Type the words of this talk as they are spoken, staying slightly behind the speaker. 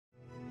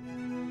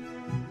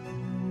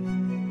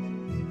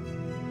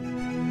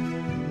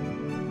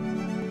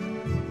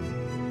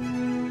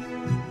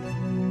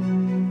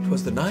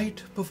'Twas the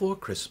night before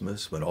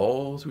Christmas, when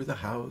all through the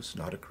house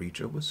not a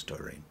creature was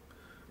stirring,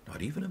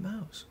 not even a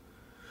mouse.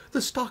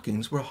 The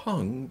stockings were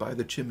hung by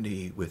the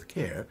chimney with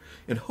care,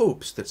 in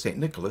hopes that St.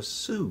 Nicholas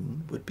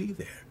soon would be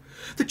there.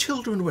 The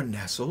children were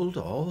nestled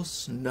all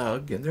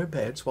snug in their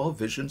beds, while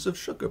visions of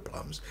sugar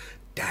plums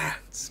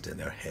danced in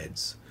their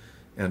heads.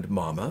 And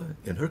Mamma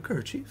in her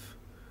kerchief,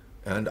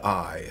 and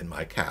I in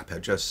my cap,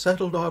 had just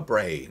settled our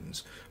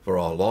brains for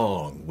a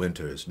long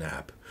winter's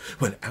nap,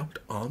 when out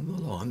on the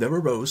lawn there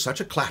arose such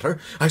a clatter,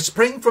 I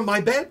sprang from my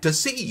bed to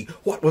see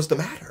what was the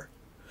matter.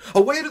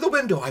 Away to the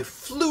window I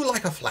flew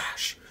like a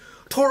flash,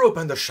 tore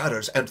open the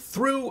shutters, and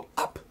threw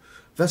up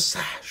the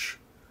sash.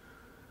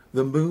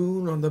 The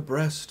moon on the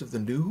breast of the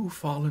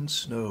new-fallen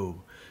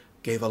snow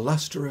gave a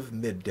lustre of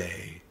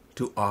midday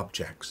to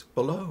objects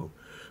below,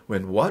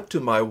 when what to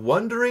my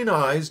wondering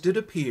eyes did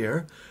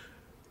appear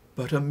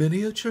but a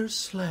miniature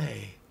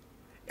sleigh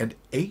and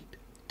 8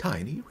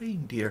 tiny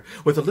reindeer,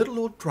 with a little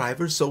old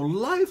driver so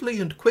lively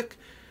and quick,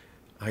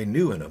 I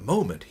knew in a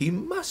moment he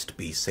must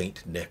be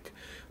Saint Nick.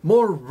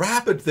 More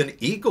rapid than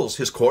eagles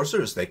his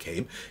coursers they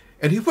came,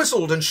 and he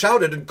whistled and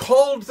shouted and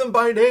called them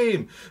by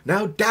name.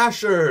 Now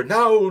Dasher,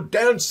 now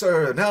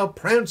Dancer, now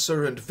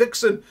Prancer and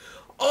Vixen,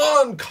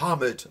 on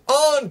Comet,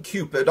 on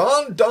Cupid,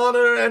 on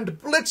Donner and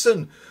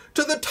Blitzen,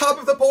 to the top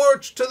of the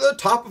porch, to the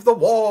top of the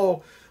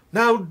wall.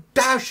 Now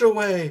dash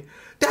away,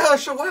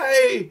 dash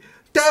away,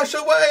 dash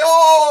away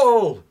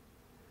all!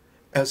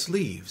 As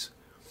leaves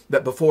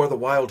that before the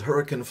wild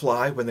hurricane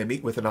fly when they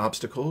meet with an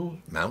obstacle,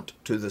 mount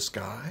to the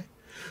sky,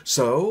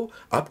 so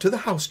up to the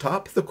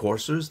housetop the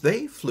coursers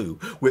they flew,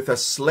 with a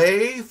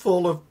sleigh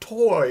full of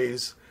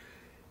toys,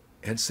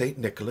 and St.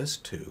 Nicholas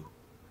too.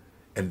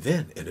 And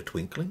then, in a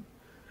twinkling,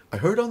 I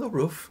heard on the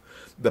roof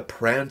the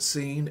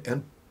prancing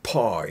and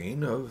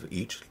pawing of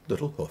each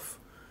little hoof.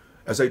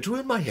 As I drew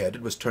in my head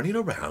and was turning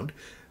around,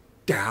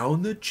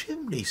 down the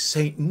chimney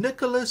St.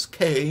 Nicholas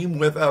came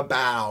with a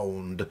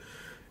bound.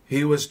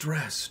 He was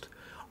dressed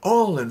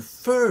all in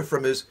fur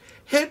from his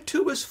head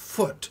to his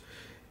foot,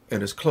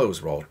 and his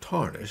clothes were all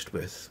tarnished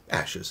with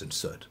ashes and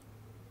soot.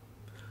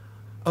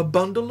 A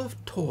bundle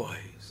of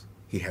toys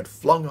he had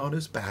flung on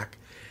his back,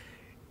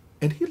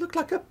 and he looked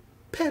like a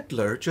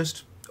peddler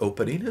just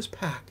opening his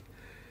pack.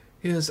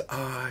 His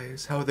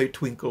eyes, how they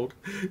twinkled,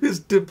 his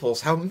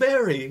dimples, how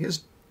merry,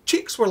 his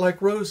cheeks were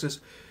like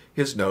roses,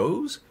 his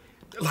nose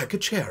like a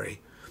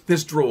cherry,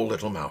 his droll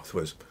little mouth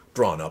was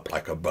drawn up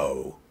like a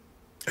bow,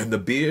 and the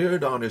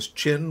beard on his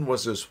chin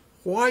was as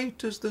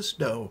white as the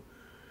snow.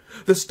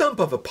 The stump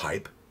of a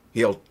pipe he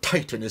held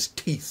tight in his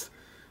teeth,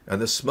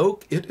 and the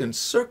smoke it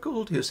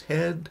encircled his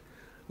head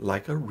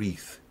like a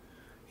wreath.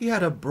 He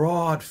had a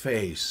broad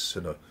face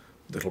and a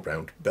little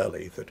round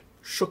belly that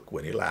shook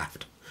when he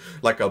laughed,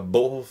 like a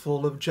bowl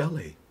full of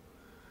jelly.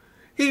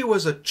 He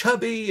was a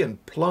chubby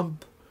and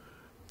plump,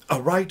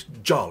 a right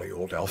jolly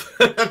old elf,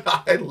 and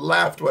I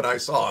laughed when I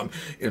saw him,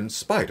 in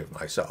spite of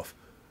myself.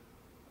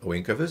 A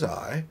wink of his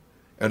eye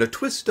and a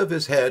twist of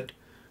his head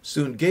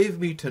soon gave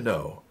me to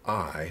know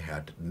I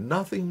had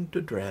nothing to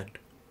dread.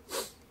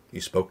 He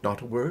spoke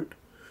not a word,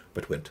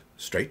 but went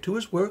straight to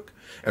his work,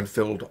 and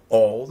filled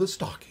all the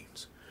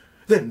stockings,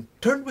 then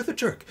turned with a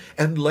jerk,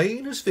 and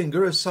laying his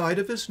finger aside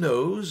of his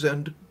nose,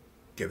 and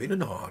giving a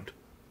nod,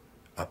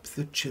 up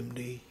the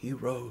chimney he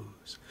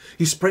rose.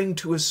 He sprang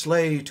to his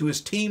sleigh, to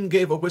his team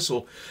gave a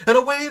whistle, and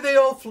away they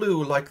all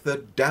flew like the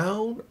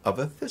down of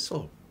a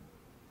thistle.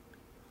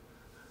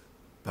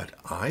 But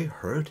I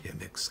heard him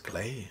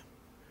exclaim,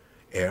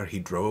 ere he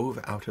drove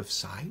out of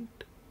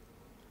sight,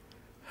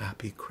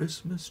 "Happy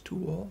Christmas to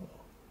all,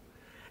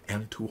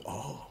 and to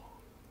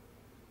all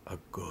a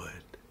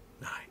good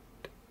night."